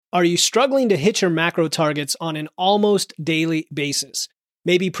Are you struggling to hit your macro targets on an almost daily basis?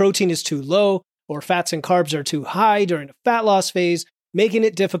 Maybe protein is too low or fats and carbs are too high during a fat loss phase, making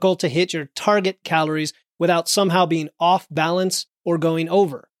it difficult to hit your target calories without somehow being off balance or going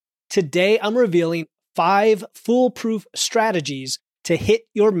over. Today, I'm revealing 5 foolproof strategies to hit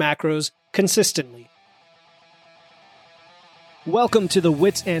your macros consistently. Welcome to the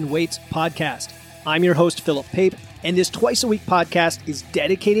Wits and Weights podcast. I'm your host, Philip Pape, and this twice-a-week podcast is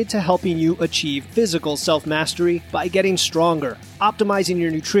dedicated to helping you achieve physical self-mastery by getting stronger, optimizing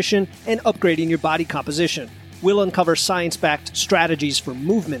your nutrition, and upgrading your body composition. We'll uncover science-backed strategies for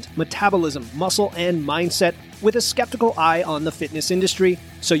movement, metabolism, muscle, and mindset with a skeptical eye on the fitness industry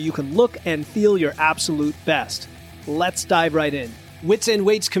so you can look and feel your absolute best. Let's dive right in. Wits and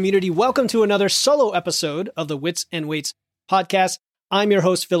Weights community, welcome to another solo episode of the Wits and Weights podcast. I'm your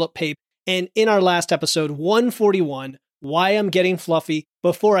host, Philip Pape. And in our last episode, 141, Why I'm Getting Fluffy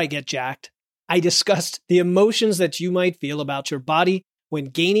Before I Get Jacked, I discussed the emotions that you might feel about your body when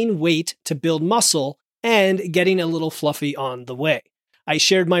gaining weight to build muscle and getting a little fluffy on the way. I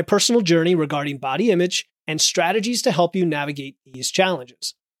shared my personal journey regarding body image and strategies to help you navigate these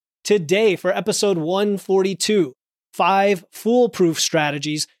challenges. Today, for episode 142, 5 foolproof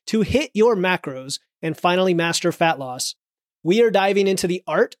strategies to hit your macros and finally master fat loss. We are diving into the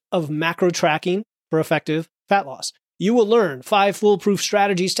art of macro tracking for effective fat loss. You will learn 5 foolproof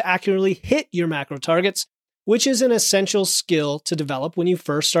strategies to accurately hit your macro targets, which is an essential skill to develop when you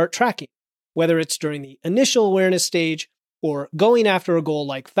first start tracking, whether it's during the initial awareness stage or going after a goal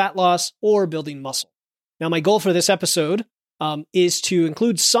like fat loss or building muscle. Now, my goal for this episode is to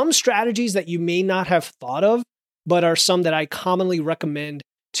include some strategies that you may not have thought of, but are some that I commonly recommend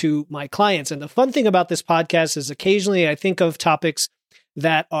to my clients. And the fun thing about this podcast is occasionally I think of topics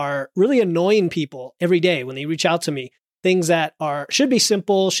that are really annoying people every day when they reach out to me, things that should be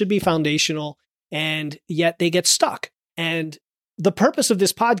simple, should be foundational, and yet they get stuck. And the purpose of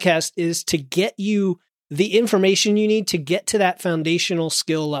this podcast is to get you the information you need to get to that foundational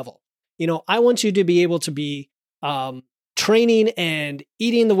skill level. You know, I want you to be able to be training and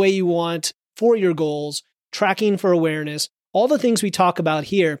eating the way you want for your goals, tracking for awareness, all the things we talk about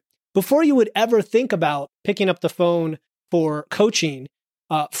here before you would ever think about picking up the phone for coaching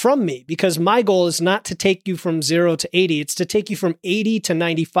from me, because my goal is not to take you from 0 to 80. It's to take you from 80 to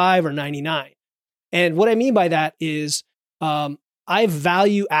 95 or 99. And what I mean by that is I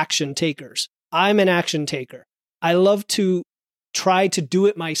value action takers. I'm an action taker. I love to try to do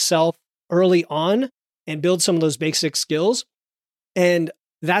it myself early on and build some of those basic skills. And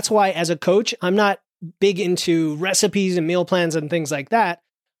that's why as a coach, I'm not big into recipes and meal plans and things like that.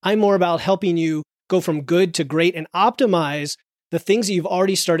 I'm more about helping you go from good to great and optimize the things that you've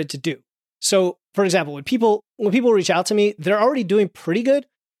already started to do. So, for example, when people reach out to me, they're already doing pretty good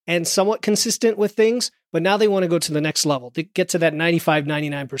and somewhat consistent with things, but now they want to go to the next level to get to that 95,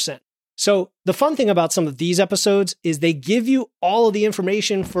 99%. So the fun thing about some of these episodes is they give you all of the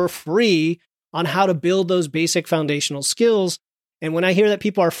information for free on how to build those basic foundational skills. And when I hear that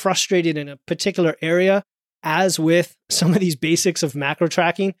people are frustrated in a particular area, as with some of these basics of macro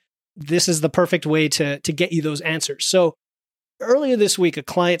tracking, this is the perfect way to get you those answers. So earlier this week, a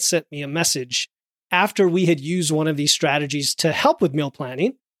client sent me a message after we had used one of these strategies to help with meal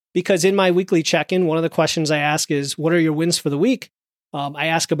planning, because in my weekly check-in, one of the questions I ask is, what are your wins for the week? I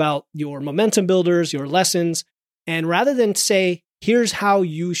ask about your momentum builders, your lessons, and rather than say, here's how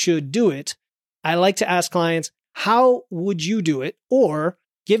you should do it, I like to ask clients, how would you do it? Or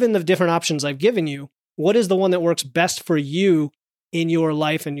given the different options I've given you, what is the one that works best for you in your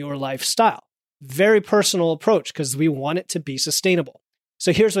life and your lifestyle? Very personal approach because we want it to be sustainable.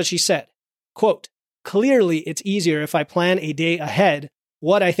 So here's what she said, quote, clearly it's easier if I plan a day ahead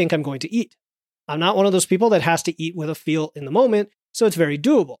what I think I'm going to eat. I'm not one of those people that has to eat with a feel in the moment, so it's very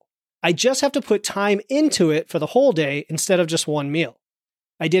doable. I just have to put time into it for the whole day instead of just one meal.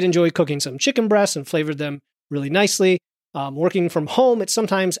 I did enjoy cooking some chicken breasts and flavored them really nicely. Working from home, it's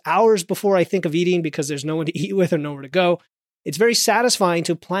sometimes hours before I think of eating because there's no one to eat with or nowhere to go. It's very satisfying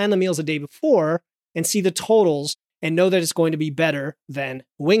to plan the meals a day before and see the totals and know that it's going to be better than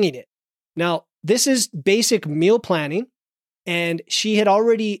winging it. Now, this is basic meal planning, and she had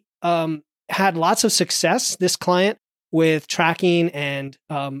already had lots of success, this client, with tracking and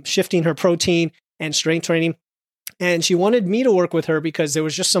shifting her protein and strength training. And she wanted me to work with her because there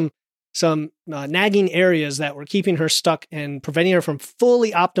was just some nagging areas that were keeping her stuck and preventing her from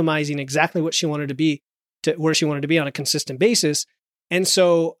fully optimizing exactly what she wanted to be to where she wanted to be on a consistent basis. And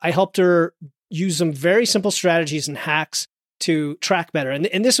so I helped her use some very simple strategies and hacks to track better.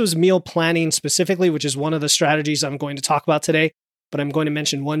 And this was meal planning specifically, which is one of the strategies I'm going to talk about today. but I'm going to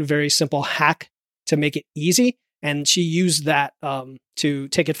mention one very simple hack to make it easy. And she used that to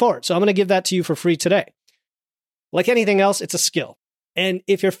take it forward. So I'm going to give that to you for free today. Like anything else, it's a skill. And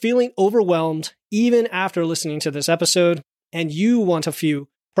if you're feeling overwhelmed, even after listening to this episode, and you want a few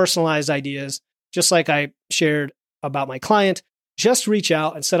personalized ideas, just like I shared about my client, just reach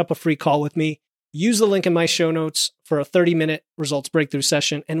out and set up a free call with me. Use the link in my show notes for a 30-minute results breakthrough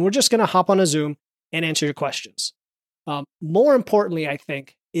session. And we're just going to hop on a Zoom and answer your questions. More importantly, I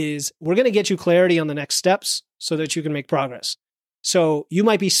think, is we're going to get you clarity on the next steps so that you can make progress. So you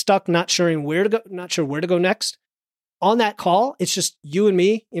might be stuck, not sure where to go next. On that call, it's just you and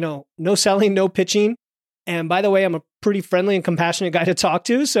me, no selling, no pitching. And by the way, I'm a pretty friendly and compassionate guy to talk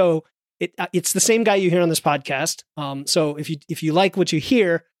to. So it's the same guy you hear on this podcast. So if you like what you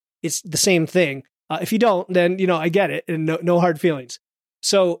hear, it's the same thing. If you don't, then, I get it, and no hard feelings.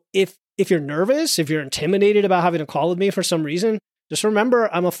 So if you're nervous, if you're intimidated about having a call with me for some reason, just remember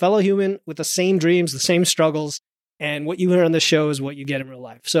I'm a fellow human with the same dreams, the same struggles, and what you hear on this show is what you get in real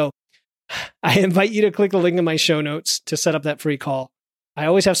life. So I invite you to click the link in my show notes to set up that free call. I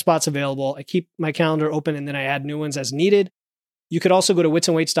always have spots available. I keep my calendar open and then I add new ones as needed. You could also go to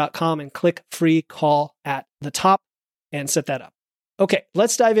witsandweights.com and click free call at the top and set that up. Okay,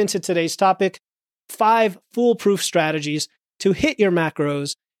 let's dive into today's topic, 5 foolproof strategies to hit your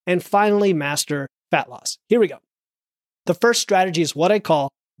macros and finally master fat loss. Here we go. The first strategy is what I call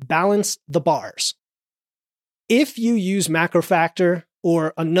balance the bars. If you use MacroFactor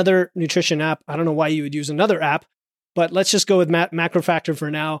or another nutrition app, I don't know why you would use another app, but let's just go with MacroFactor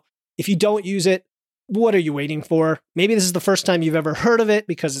for now. If you don't use it, what are you waiting for? Maybe this is the first time you've ever heard of it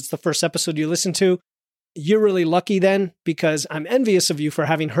because it's the first episode you listen to. You're really lucky then, because I'm envious of you for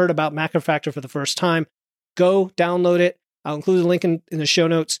having heard about MacroFactor for the first time. Go download it. I'll include the link in the show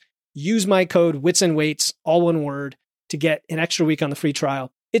notes. Use my code WITSANDWEIGHTS, all one word, to get an extra week on the free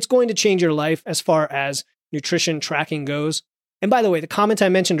trial. It's going to change your life as far as nutrition tracking goes. And by the way, the comment I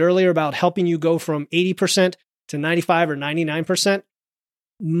mentioned earlier about helping you go from 80% to 95 or 99%,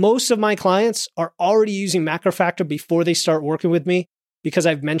 most of my clients are already using MacroFactor before they start working with me because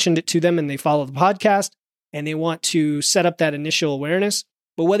I've mentioned it to them and they follow the podcast and they want to set up that initial awareness.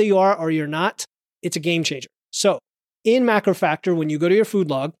 But whether you are or you're not, it's a game changer. So in MacroFactor, when you go to your food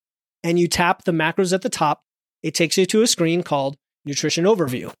log and you tap the macros at the top, it takes you to a screen called Nutrition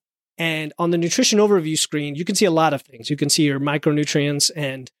Overview. And on the Nutrition Overview screen, you can see a lot of things. You can see your micronutrients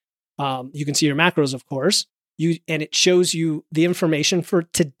and you can see your macros, of course. And it shows you the information for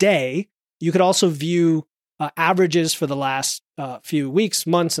today. You could also view averages for the last few weeks,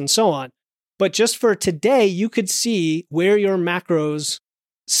 months, and so on. But just for today, you could see where your macros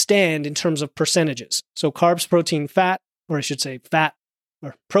stand in terms of percentages. So carbs, protein, fat, or I should say fat,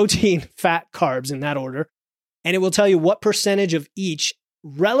 or protein, fat, carbs in that order. And it will tell you what percentage of each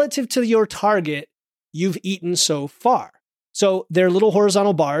relative to your target you've eaten so far. So they're little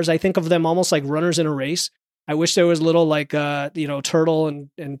horizontal bars. I think of them almost like runners in a race. I wish there was little like, turtle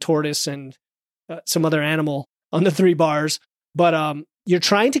and tortoise and some other animal on the 3 bars. But you're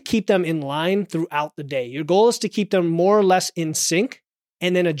trying to keep them in line throughout the day. Your goal is to keep them more or less in sync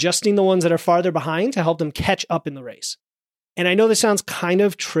and then adjusting the ones that are farther behind to help them catch up in the race. And I know this sounds kind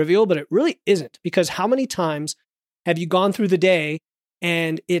of trivial, but it really isn't, because how many times have you gone through the day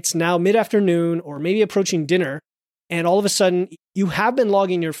and it's now mid-afternoon or maybe approaching dinner, and all of a sudden you have been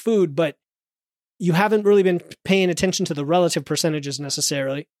logging your food, but you haven't really been paying attention to the relative percentages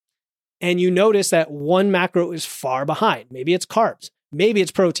necessarily. And you notice that one macro is far behind. Maybe it's carbs. Maybe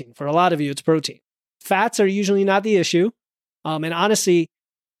it's protein. For a lot of you, it's protein. Fats are usually not the issue. And honestly,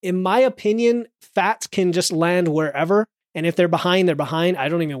 in my opinion, fats can just land wherever. And if they're behind, they're behind. I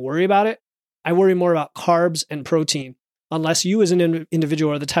don't even worry about it. I worry more about carbs and protein, unless you as an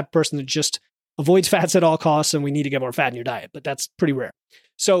individual are the type of person that just avoids fats at all costs and we need to get more fat in your diet. But that's pretty rare.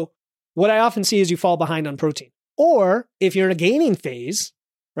 So what I often see is you fall behind on protein. Or if you're in a gaining phase,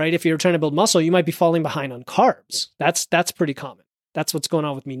 right? If you're trying to build muscle, you might be falling behind on carbs. That's pretty common. That's what's going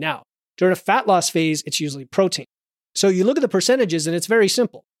on with me now. During a fat loss phase, it's usually protein. So you look at the percentages and it's very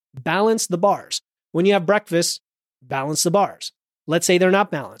simple. Balance the bars. When you have breakfast, balance the bars. Let's say they're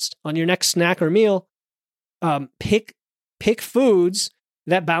not balanced. On your next snack or meal, pick foods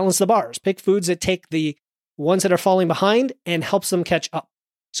that balance the bars. Pick foods that take the ones that are falling behind and helps them catch up.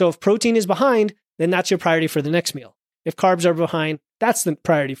 So if protein is behind, then that's your priority for the next meal. If carbs are behind, that's the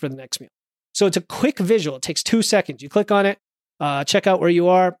priority for the next meal. So it's a quick visual. It takes 2 seconds. You click on it, check out where you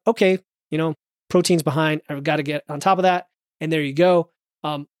are. Okay, protein's behind. I've got to get on top of that. And there you go.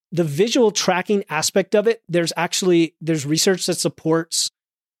 The visual tracking aspect of it, there's research that supports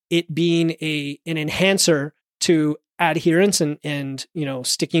it being an enhancer to adherence and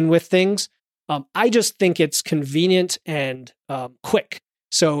sticking with things. I just think it's convenient and quick.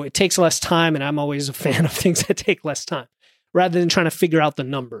 So it takes less time, and I'm always a fan of things that take less time rather than trying to figure out the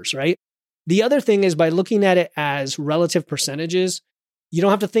numbers, right? The other thing is by looking at it as relative percentages, you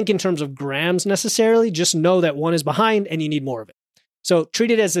don't have to think in terms of grams necessarily. Just know that one is behind and you need more of it. So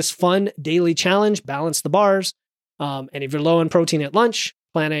treat it as this fun daily challenge, balance the bars. And if you're low on protein at lunch,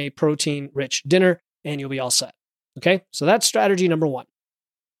 plan a protein-rich dinner and you'll be all set. Okay, so that's strategy number 1.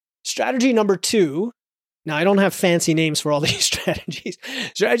 Strategy number 2, now I don't have fancy names for all these strategies.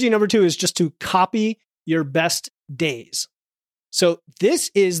 Strategy number 2 is just to copy your best days. So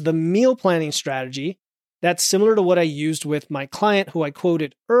this is the meal planning strategy that's similar to what I used with my client who I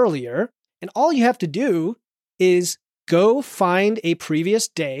quoted earlier. And all you have to do is go find a previous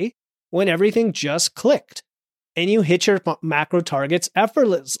day when everything just clicked and you hit your macro targets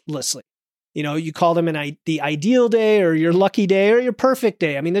effortlessly. You call them the ideal day or your lucky day or your perfect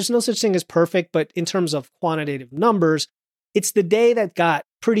day. I mean, there's no such thing as perfect, but in terms of quantitative numbers, it's the day that got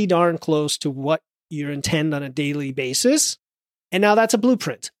pretty darn close to what you intend on a daily basis. And now that's a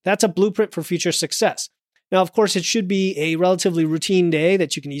blueprint. That's a blueprint for future success. Now, of course, it should be a relatively routine day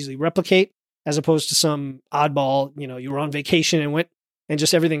that you can easily replicate as opposed to some oddball, you were on vacation and went and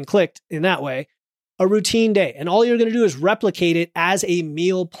just everything clicked in that way. A routine day. And all you're going to do is replicate it as a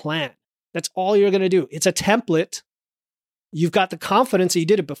meal plan. That's all you're going to do. It's a template. You've got the confidence that you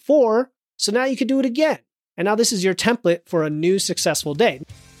did it before, so now you can do it again. And now this is your template for a new successful day.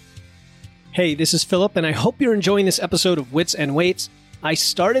 Hey, this is Philip, and I hope you're enjoying this episode of Wits and Weights. I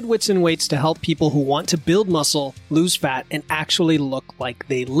started Wits and Weights to help people who want to build muscle, lose fat, and actually look like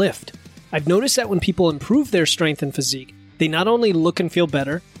they lift. I've noticed that when people improve their strength and physique, they not only look and feel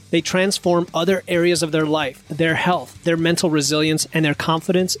better, they transform other areas of their life, their health, their mental resilience, and their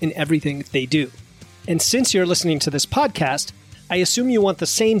confidence in everything they do. And since you're listening to this podcast, I assume you want the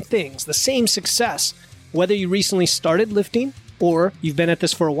same things, the same success, whether you recently started lifting or you've been at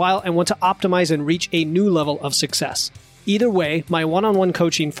this for a while and want to optimize and reach a new level of success. Either way, my one-on-one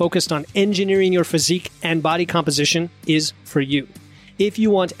coaching focused on engineering your physique and body composition is for you. If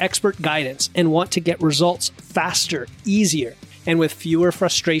you want expert guidance and want to get results faster, easier, and with fewer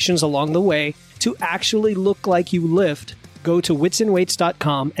frustrations along the way to actually look like you lift, go to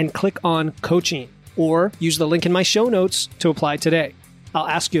witsandweights.com and click on coaching or use the link in my show notes to apply today. I'll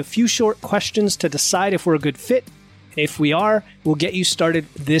ask you a few short questions to decide if we're a good fit. If we are, we'll get you started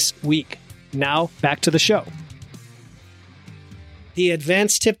this week. Now, back to the show. The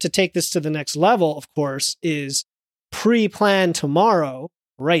advanced tip to take this to the next level, of course, is pre-plan tomorrow,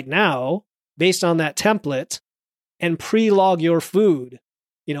 right now, based on that template, and pre-log your food,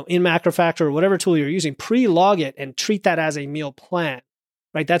 in MacroFactor or whatever tool you're using, pre-log it and treat that as a meal plan,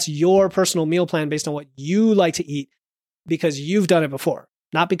 right? That's your personal meal plan based on what you like to eat because you've done it before,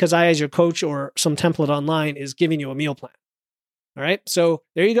 not because I, as your coach or some template online, is giving you a meal plan. All right. So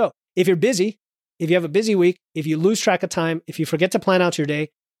there you go. If you're busy, if you have a busy week, if you lose track of time, if you forget to plan out your day,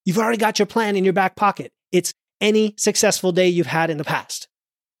 you've already got your plan in your back pocket. It's any successful day you've had in the past.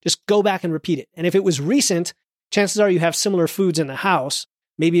 Just go back and repeat it. And if it was recent, chances are you have similar foods in the house.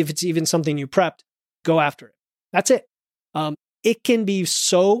 Maybe if it's even something you prepped, go after it. That's it. It can be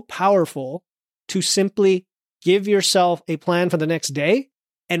so powerful to simply give yourself a plan for the next day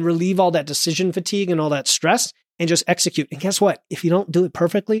and relieve all that decision fatigue and all that stress and just execute. And guess what? If you don't do it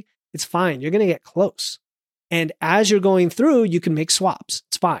perfectly, it's fine. You're going to get close. And as you're going through, you can make swaps.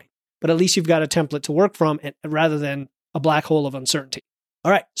 It's fine. But at least you've got a template to work from rather than a black hole of uncertainty.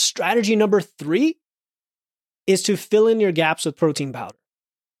 All right. Strategy number 3 is to fill in your gaps with protein powder.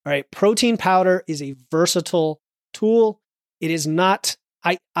 All right. Protein powder is a versatile tool. It is not,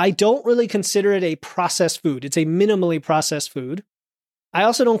 I don't really consider it a processed food. It's a minimally processed food. I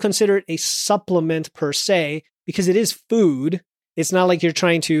also don't consider it a supplement per se because it is food. It's not like you're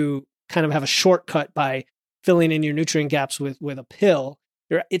trying to kind of have a shortcut by filling in your nutrient gaps with a pill.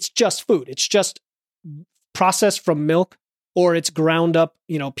 It's just food. It's just processed from milk or it's ground up,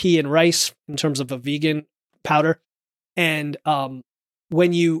 pea and rice in terms of a vegan powder. And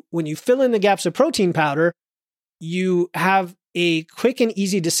when you fill in the gaps of protein powder, you have a quick and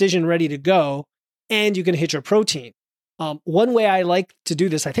easy decision ready to go, and you can hit your protein. One way I like to do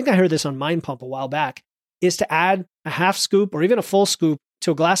this, I think I heard this on Mind Pump a while back, is to add a half scoop or even a full scoop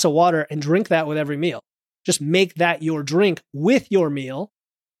to a glass of water and drink that with every meal. Just make that your drink with your meal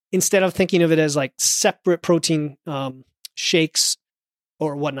instead of thinking of it as like separate protein shakes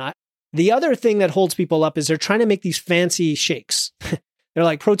or whatnot. The other thing that holds people up is they're trying to make these fancy shakes. They're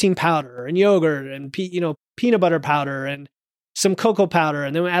like protein powder and yogurt and peanut butter powder and some cocoa powder,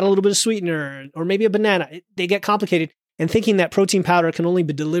 and then add a little bit of sweetener, or maybe a banana. They get complicated, and thinking that protein powder can only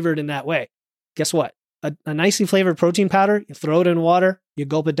be delivered in that way. Guess what? A nicely flavored protein powder, you throw it in water, you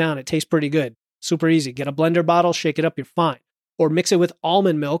gulp it down. It tastes pretty good. Super easy. Get a blender bottle, shake it up, you're fine. Or mix it with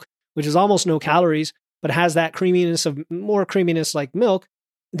almond milk, which is almost no calories, but has that more creaminess like milk.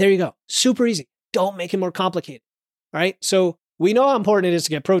 There you go. Super easy. Don't make it more complicated. All right. So we know how important it is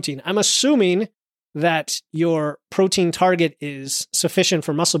to get protein. I'm assuming that your protein target is sufficient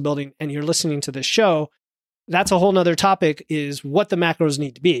for muscle building and you're listening to this show. That's a whole nother topic, is what the macros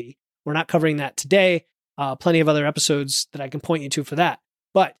need to be. We're not covering that today. Plenty of other episodes that I can point you to for that.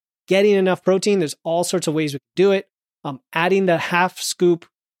 But getting enough protein, there's all sorts of ways we can do it. Adding the half scoop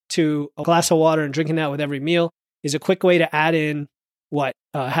to a glass of water and drinking that with every meal is a quick way to add in what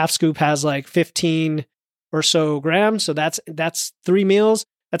half scoop has, like 15 or so grams. So that's 3 meals.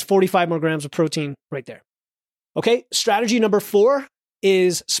 That's 45 more grams of protein right there. Okay. Strategy number 4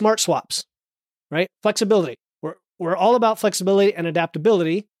 is smart swaps, right? Flexibility. We're all about flexibility and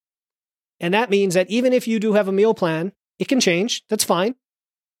adaptability. And that means that even if you do have a meal plan, it can change. That's fine.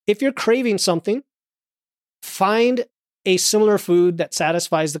 If you're craving something, find a similar food that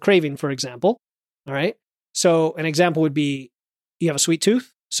satisfies the craving, for example. All right. So an example would be, you have a sweet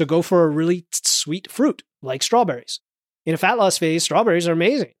tooth, so go for a really sweet fruit like strawberries. In a fat loss phase, strawberries are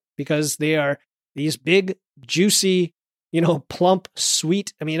amazing because they are these big, juicy, plump,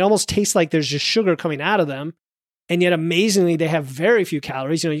 sweet. I mean, it almost tastes like there's just sugar coming out of them. And yet amazingly, they have very few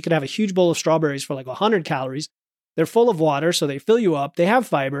calories. You could have a huge bowl of strawberries for like 100 calories. They're full of water, so they fill you up. They have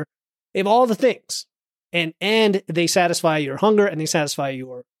fiber. They have all the things. And they satisfy your hunger and they satisfy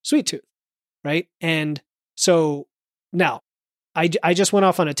your sweet tooth, right? And so now, I just went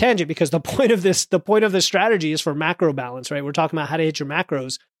off on a tangent because the point of this strategy is for macro balance, right? We're talking about how to hit your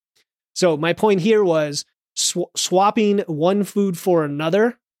macros. So my point here was swapping one food for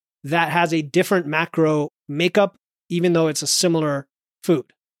another that has a different macro makeup, even though it's a similar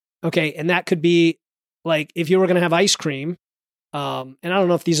food. Okay. And that could be like if you were going to have ice cream, and I don't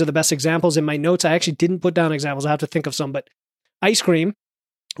know if these are the best examples in my notes. I actually didn't put down examples. I have to think of some, but ice cream,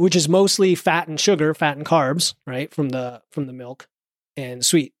 which is mostly fat and sugar, fat and carbs, right? From the milk and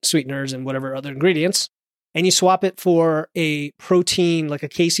sweeteners and whatever other ingredients. And you swap it for a protein, like a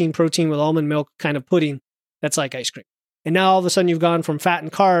casein protein with almond milk kind of pudding. That's like ice cream. And now all of a sudden you've gone from fat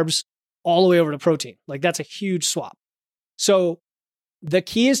and carbs all the way over to protein. Like that's a huge swap. So the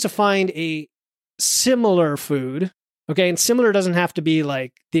key is to find a similar food. Okay. And similar doesn't have to be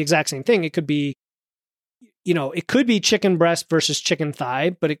like the exact same thing. It could be, it could be chicken breast versus chicken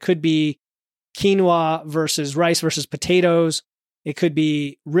thigh, but it could be quinoa versus rice versus potatoes. It could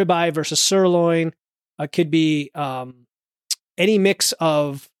be ribeye versus sirloin. It could be any mix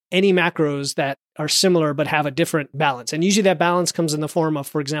of any macros that are similar but have a different balance. And usually that balance comes in the form of,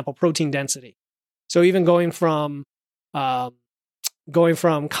 for example, protein density. So even going from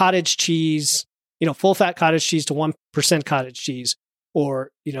cottage cheese, full fat cottage cheese to 1% cottage cheese,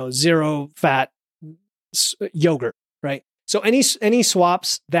 or, 0 fat yogurt, right? So any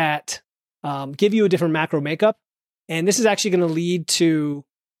swaps that give you a different macro makeup. And this is actually going to lead to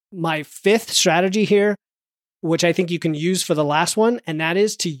my 5th strategy here, which I think you can use for the last one. And that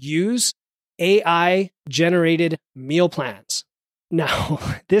is to use AI generated meal plans. Now,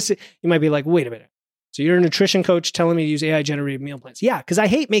 you might be like, wait a minute. So you're a nutrition coach telling me to use AI generated meal plans. Yeah, because I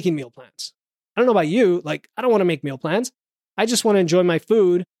hate making meal plans. I don't know about you. Like, I don't want to make meal plans. I just want to enjoy my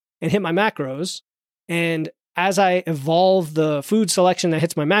food and hit my macros. And as I evolve the food selection that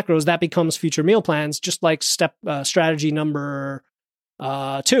hits my macros, that becomes future meal plans, just like strategy number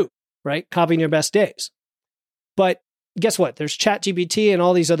 2, right? Copying your best days. But guess what? There's ChatGPT and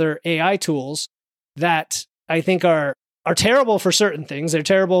all these other AI tools that I think are terrible for certain things. They're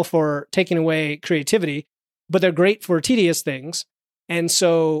terrible for taking away creativity, but they're great for tedious things. And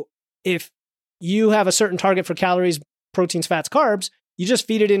so if you have a certain target for calories, proteins, fats, carbs, you just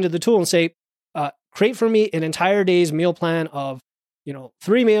feed it into the tool and say, create for me an entire day's meal plan of,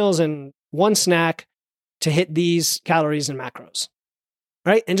 3 meals and 1 snack to hit these calories and macros,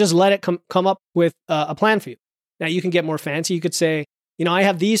 right? And just let it come up with a plan for you. Now you can get more fancy. You could say, I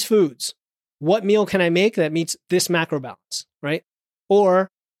have these foods. What meal can I make that meets this macro balance, right? Or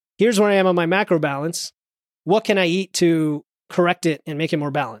here's where I am on my macro balance. What can I eat to correct it and make it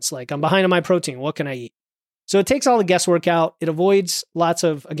more balanced? Like I'm behind on my protein. What can I eat? So it takes all the guesswork out. It avoids lots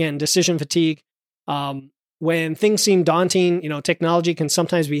of, again, decision fatigue. When things seem daunting, technology can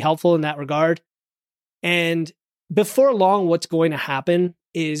sometimes be helpful in that regard. And before long, what's going to happen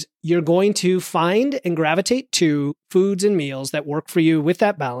is you're going to find and gravitate to foods and meals that work for you with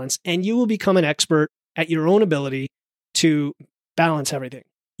that balance, and you will become an expert at your own ability to balance everything.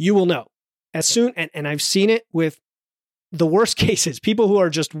 You will know as soon, and I've seen it with the worst cases, people who are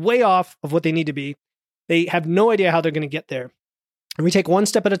just way off of what they need to be. They have no idea how they're going to get there. And we take one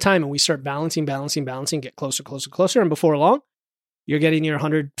step at a time and we start balancing, get closer, closer, closer. And before long, you're getting your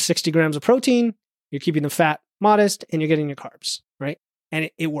 160 grams of protein, you're keeping the fat modest, and you're getting your carbs, right?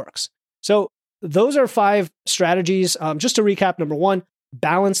 And it works. So those are 5 strategies. Just to recap, number 1,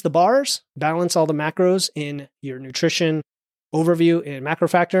 balance the bars, balance all the macros in your nutrition overview in Macro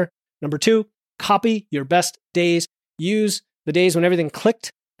Factor. Number 2, copy your best days. Use the days when everything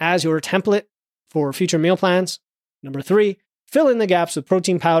clicked as your template for future meal plans. Number 3, fill in the gaps with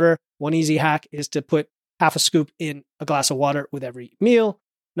protein powder. One easy hack is to put half a scoop in a glass of water with every meal.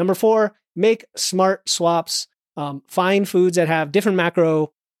 Number 4, make smart swaps. Find foods that have different macros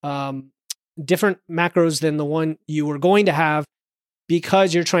than the one you were going to have,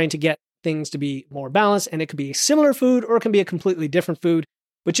 because you're trying to get things to be more balanced. And it could be a similar food or it can be a completely different food,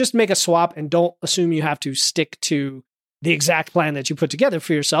 but just make a swap and don't assume you have to stick to the exact plan that you put together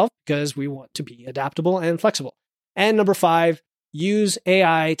for yourself, because we want to be adaptable and flexible. And number 5, use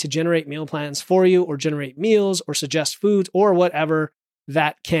AI to generate meal plans for you, or generate meals, or suggest foods, or whatever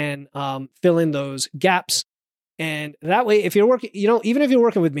that can fill in those gaps. And that way, if you're working, even if you're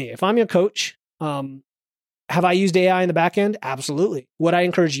working with me, if I'm your coach, have I used AI in the back end? Absolutely. Would I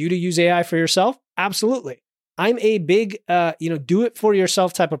encourage you to use AI for yourself? Absolutely. I'm a big, do it for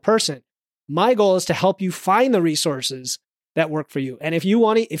yourself type of person. My goal is to help you find the resources that work for you. And if you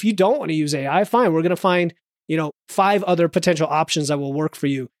don't want to use AI, fine. We're going to find, 5 other potential options that will work for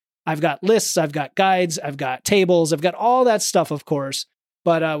you. I've got lists, I've got guides, I've got tables, I've got all that stuff, of course.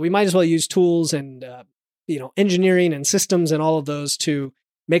 But we might as well use tools and, engineering and systems and all of those to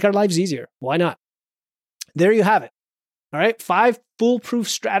make our lives easier. Why not? There you have it. All right. 5 foolproof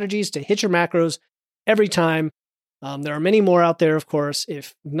strategies to hit your macros every time. There are many more out there, of course.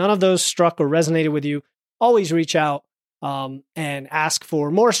 If none of those struck or resonated with you, always reach out and ask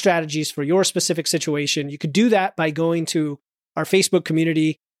for more strategies for your specific situation. You could do that by going to our Facebook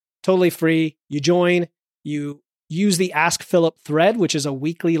community, totally free. You join, you use the Ask Philip thread, which is a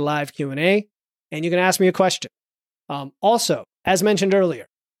weekly live Q&A, and you can ask me a question. Also, as mentioned earlier,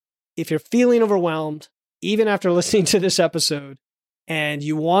 if you're feeling overwhelmed, even after listening to this episode, and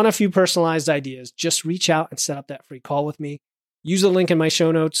you want a few personalized ideas, just reach out and set up that free call with me. Use the link in my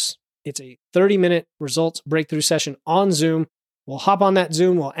show notes. It's a 30-minute results breakthrough session on Zoom. We'll hop on that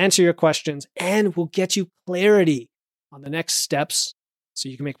Zoom, we'll answer your questions, and we'll get you clarity on the next steps so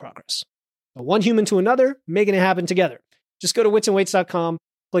you can make progress. So one human to another, making it happen together. Just go to witsandweights.com,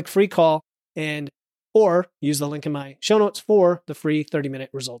 click free call, or use the link in my show notes for the free 30-minute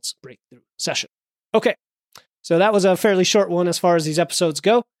results breakthrough session. Okay. So that was a fairly short one as far as these episodes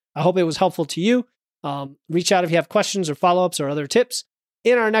go. I hope it was helpful to you. Reach out if you have questions or follow-ups or other tips.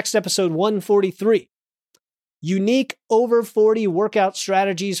 In our next episode 143, unique over 40 workout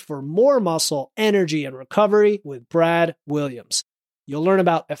strategies for more muscle, energy, and recovery with Brad Williams. You'll learn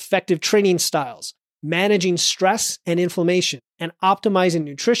about effective training styles, managing stress and inflammation, and optimizing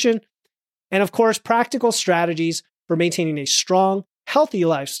nutrition. And of course, practical strategies for maintaining a strong, healthy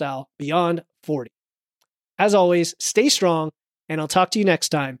lifestyle beyond 40. As always, stay strong, and I'll talk to you next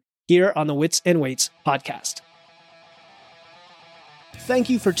time here on the Wits and Weights podcast. Thank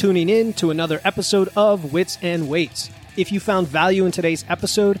you for tuning in to another episode of Wits and Weights. If you found value in today's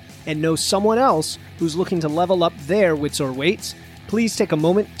episode and know someone else who's looking to level up their wits or weights, please take a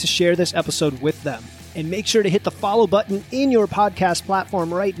moment to share this episode with them. And make sure to hit the follow button in your podcast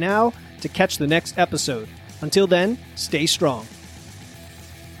platform right now to catch the next episode. Until then, stay strong.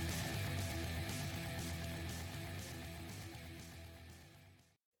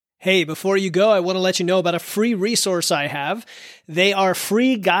 Hey, before you go, I want to let you know about a free resource I have. They are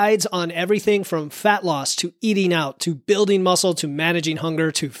free guides on everything from fat loss to eating out to building muscle to managing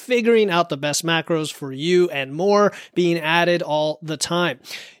hunger to figuring out the best macros for you and more being added all the time.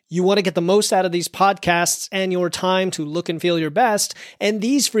 You want to get the most out of these podcasts and your time to look and feel your best, and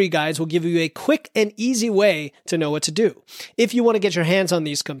these free guides will give you a quick and easy way to know what to do. If you want to get your hands on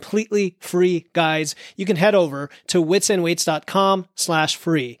these completely free guides, you can head over to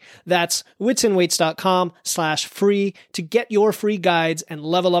witsandweights.com/free. That's witsandweights.com/free to get your free guides and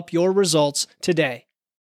level up your results today.